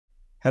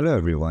Hello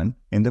everyone.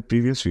 In the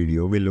previous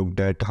video, we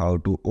looked at how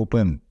to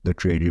open the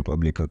Trade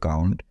Republic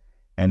account,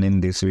 and in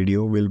this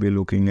video, we'll be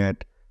looking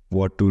at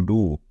what to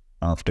do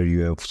after you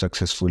have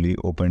successfully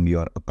opened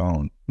your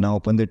account. Now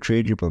open the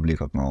Trade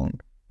Republic account,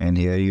 and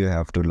here you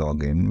have to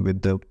log in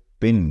with the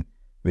PIN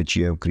which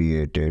you have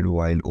created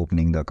while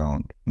opening the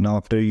account. Now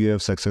after you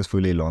have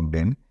successfully logged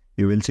in,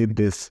 you will see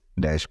this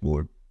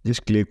dashboard.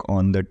 Just click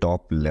on the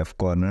top left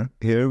corner.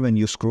 Here when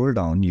you scroll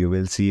down, you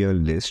will see a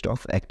list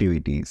of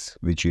activities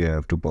which you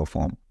have to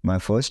perform. My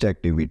first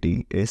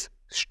activity is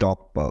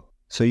stock perk.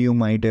 So you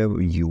might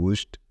have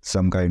used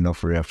some kind of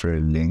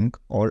referral link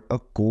or a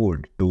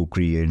code to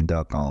create the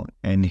account.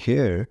 And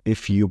here,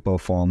 if you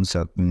perform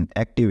certain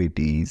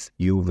activities,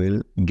 you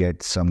will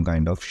get some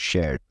kind of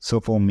share. So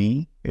for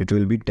me, it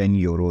will be 10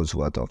 euros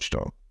worth of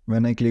stock.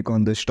 When I click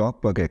on the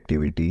stock perk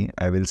activity,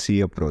 I will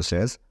see a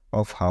process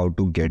of how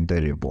to get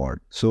the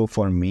reward. So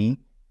for me,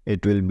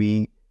 it will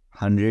be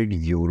 100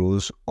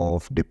 euros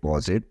of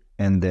deposit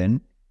and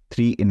then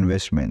 3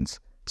 investments.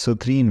 So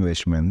 3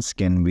 investments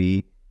can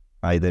be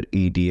either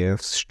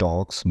ETFs,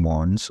 stocks,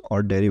 bonds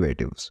or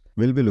derivatives.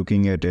 We'll be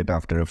looking at it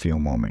after a few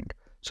moments.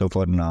 So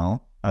for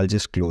now, I'll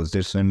just close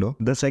this window.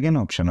 The second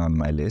option on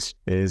my list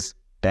is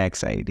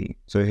tax ID.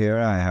 So here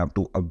I have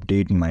to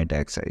update my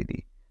tax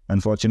ID.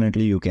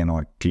 Unfortunately, you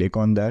cannot click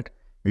on that.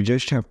 You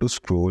just have to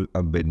scroll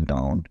a bit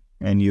down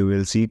and you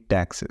will see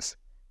taxes.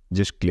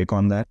 Just click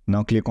on that.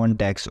 Now click on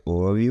tax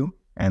overview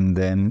and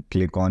then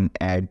click on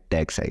add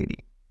tax ID.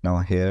 Now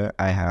here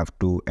I have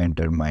to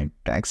enter my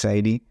tax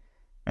ID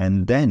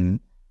and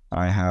then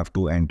I have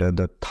to enter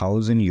the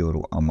 1000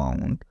 euro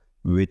amount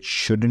which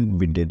shouldn't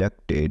be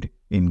deducted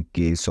in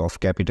case of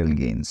capital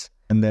gains.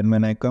 And then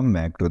when I come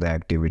back to the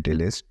activity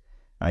list,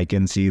 I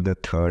can see the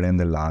third and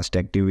the last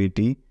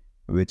activity,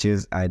 which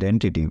is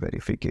identity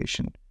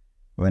verification.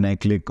 When I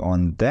click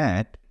on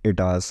that, it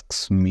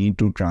asks me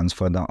to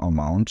transfer the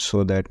amount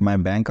so that my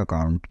bank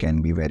account can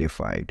be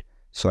verified.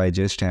 So I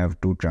just have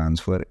to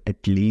transfer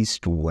at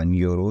least 1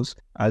 euros.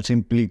 I'll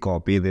simply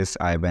copy this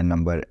IBAN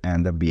number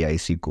and the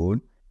BIC code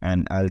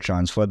and I'll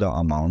transfer the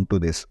amount to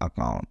this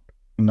account.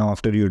 Now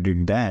after you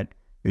did that,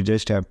 you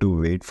just have to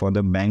wait for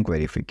the bank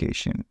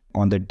verification.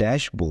 On the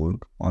dashboard,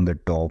 on the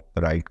top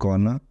right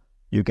corner,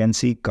 you can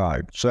see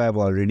card. So I've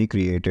already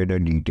created a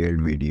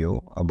detailed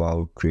video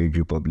about Trade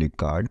Republic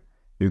card.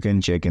 You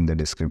can check in the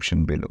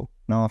description below.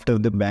 Now after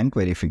the bank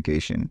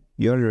verification,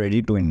 you're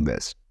ready to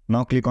invest.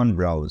 Now click on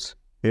browse.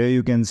 Here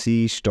you can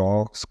see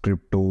stocks,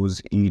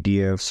 cryptos,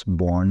 ETFs,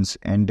 bonds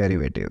and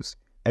derivatives.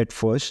 At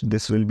first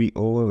this will be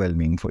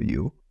overwhelming for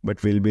you,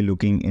 but we'll be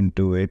looking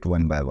into it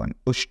one by one.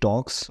 So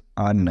stocks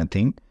are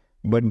nothing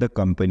but the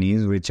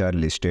companies which are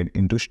listed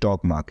into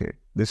stock market.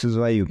 This is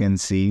why you can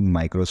see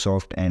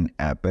Microsoft and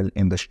Apple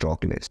in the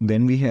stock list.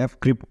 Then we have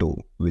crypto,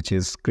 which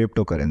is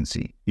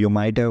cryptocurrency. You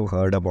might have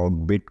heard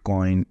about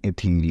Bitcoin,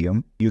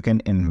 Ethereum. You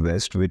can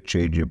invest with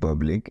Trade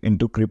Republic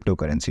into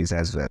cryptocurrencies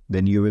as well.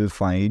 Then you will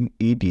find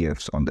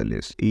ETFs on the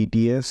list.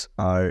 ETFs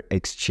are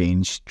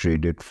exchange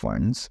traded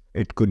funds.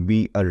 It could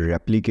be a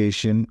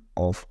replication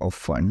of a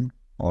fund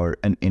or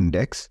an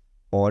index,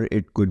 or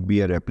it could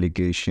be a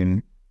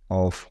replication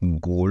of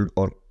gold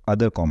or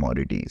other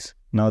commodities.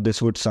 Now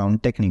this would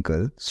sound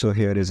technical, so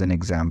here is an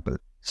example.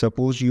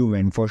 Suppose you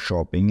went for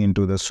shopping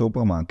into the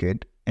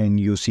supermarket and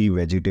you see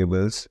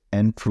vegetables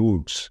and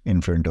fruits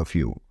in front of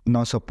you.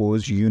 Now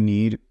suppose you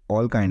need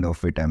all kind of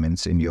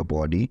vitamins in your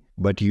body,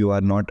 but you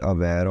are not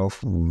aware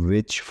of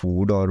which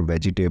food or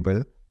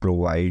vegetable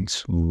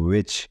provides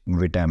which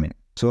vitamin.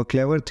 So a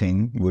clever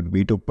thing would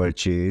be to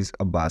purchase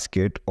a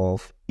basket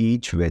of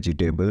each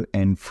vegetable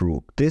and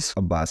fruit. This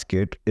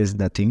basket is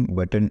nothing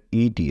but an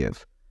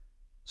ETF.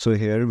 So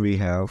here we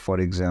have, for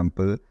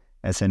example,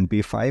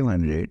 S&P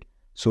 500.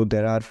 So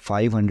there are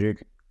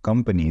 500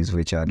 companies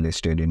which are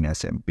listed in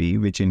S&P,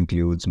 which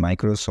includes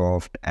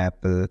Microsoft,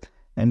 Apple,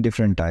 and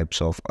different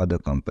types of other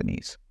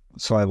companies.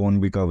 So I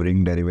won't be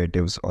covering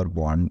derivatives or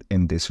bond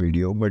in this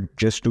video, but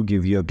just to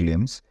give you a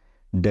glimpse,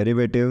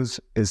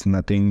 derivatives is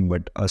nothing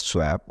but a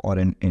swap or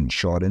an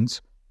insurance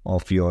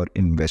of your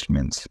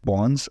investments.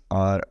 Bonds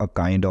are a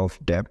kind of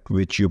debt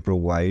which you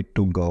provide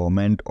to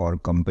government or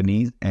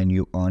companies and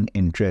you earn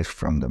interest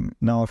from them.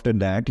 Now after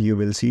that, you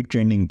will see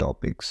trending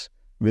topics.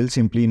 We'll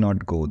simply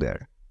not go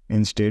there.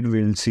 Instead,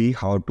 we'll see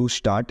how to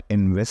start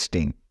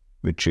investing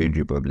with Trade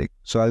Republic.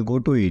 So I'll go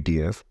to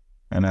ETF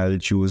and I'll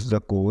choose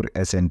the core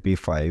S&P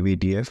 5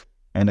 ETF.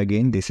 And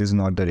again, this is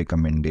not the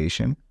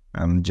recommendation.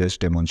 I'm just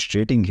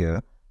demonstrating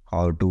here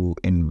how to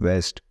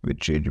invest with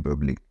Trade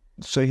Republic.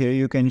 So here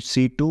you can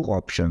see 2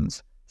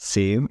 options,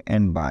 save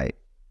and buy.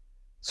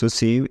 So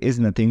save is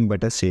nothing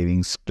but a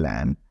savings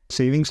plan.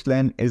 Savings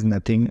plan is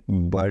nothing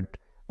but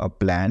a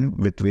plan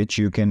with which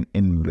you can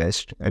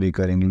invest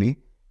recurringly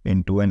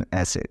into an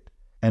asset.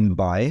 And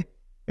buy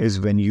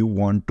is when you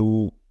want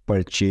to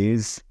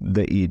purchase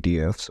the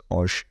ETFs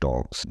or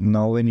stocks.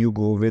 Now when you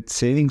go with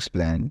savings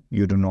plan,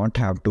 you do not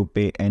have to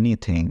pay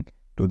anything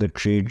to the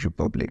Trade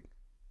Republic.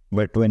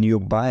 But when you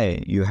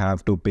buy, you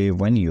have to pay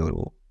 1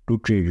 euro to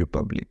Trade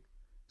Republic.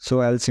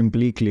 So I'll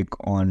simply click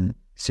on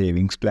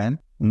savings plan.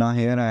 Now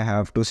here I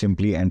have to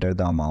simply enter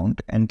the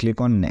amount and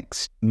click on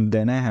next.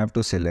 Then I have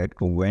to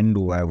select when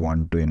do I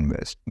want to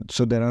invest.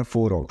 So there are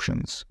 4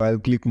 options. I'll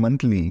click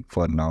monthly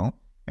for now,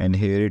 and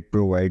here it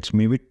provides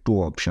me with 2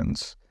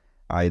 options.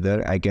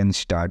 Either I can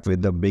start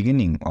with the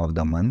beginning of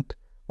the month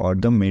or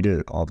the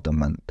middle of the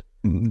month.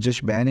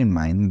 Just bear in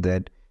mind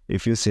that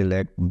if you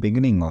select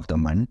beginning of the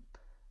month,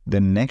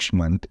 then next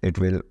month it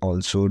will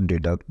also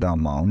deduct the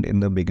amount in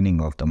the beginning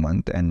of the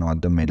month and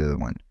not the middle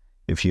one.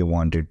 If you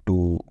want it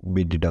to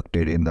be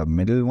deducted in the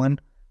middle one,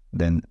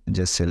 then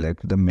just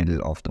select the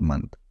middle of the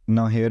month.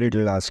 Now here it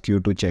will ask you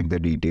to check the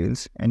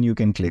details and you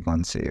can click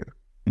on save.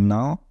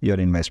 Now your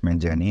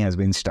investment journey has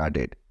been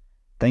started.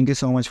 Thank you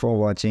so much for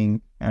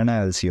watching, and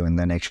I'll see you in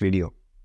the next video.